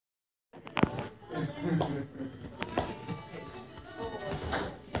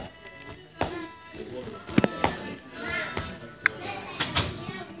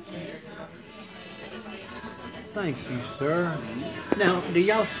Thank you, sir. Now, do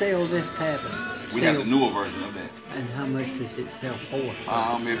y'all sell this tablet? We have the newer version of that. And how much does it sell for?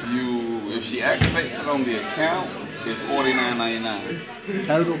 If she activates it on the account, it's $49.99.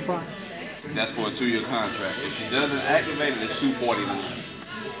 Total price? That's for a 2-year contract. If she doesn't activate it, it's $249.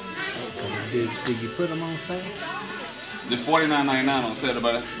 Do you put them on sale? The $49.99 on sale,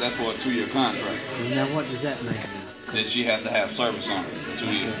 but that's for a 2-year contract. Well, now what does that mean? That she has to have service on it for 2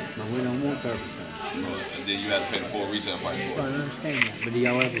 years. But we don't want service on it. And then you have to pay the full retail price for it. I understand that, but do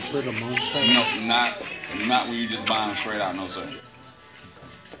y'all ever put them on sale? No, not when you just buy them straight out, no sir.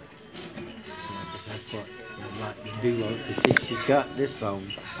 That's what I'd like to do, because she's got this phone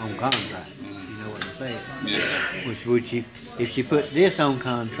on contract. You know what I'm saying? Yes, sir. Which would she, if she put this on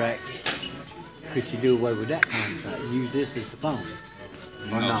contract, could she do away with that contract? Use this as the phone?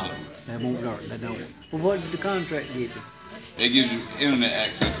 Or No, not? sir. That won't work. That don't. Well, what does the contract give you? It gives you internet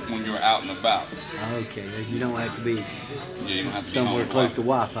access when you're out and about. Okay, you don't have to be Yeah, you don't have to be somewhere home. close to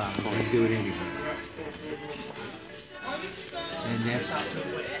Wi-Fi. You can do it anywhere. And that's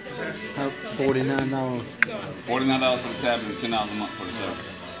 $49. $49 for the tablet and $10 a month for the service.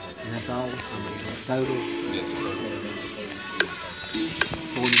 And that's all? I mean, it's total Yes, sir.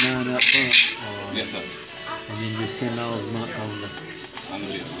 $49 up front? Yes, sir. And then just $10 a month on the... On the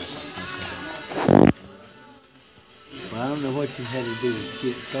bill, yes, sir. Okay. Well, I don't know what you had to do to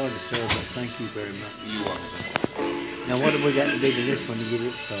get it started, sir, but thank you very much. You're welcome, sir. Now, what have we got to do to this one to get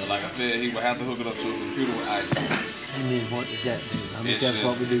it started? Like I said, he will have to hook it up to a computer with iTunes. And then what does that do? I mean, It that's should-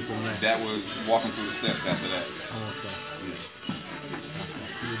 what we do from there. That will walk him through the steps after that. Oh, okay. Yes,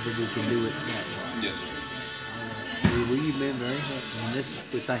 We can do it that way. yes sir. Well, you been very helpful, and this is,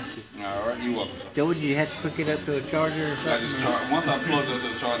 we thank you. All right, you're welcome, sir. Joe, did you have to hook it up to a charger or I something? just once I plugged it to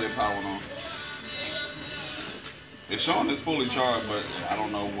the charger, it powered on. It's showing it's fully charged, but I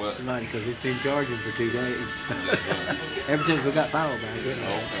don't know what. Right, because it's been charging for 2 days. Yes, sir. Ever since we got power back.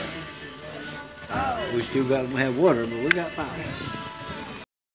 Okay. We still got to have water, but we got power.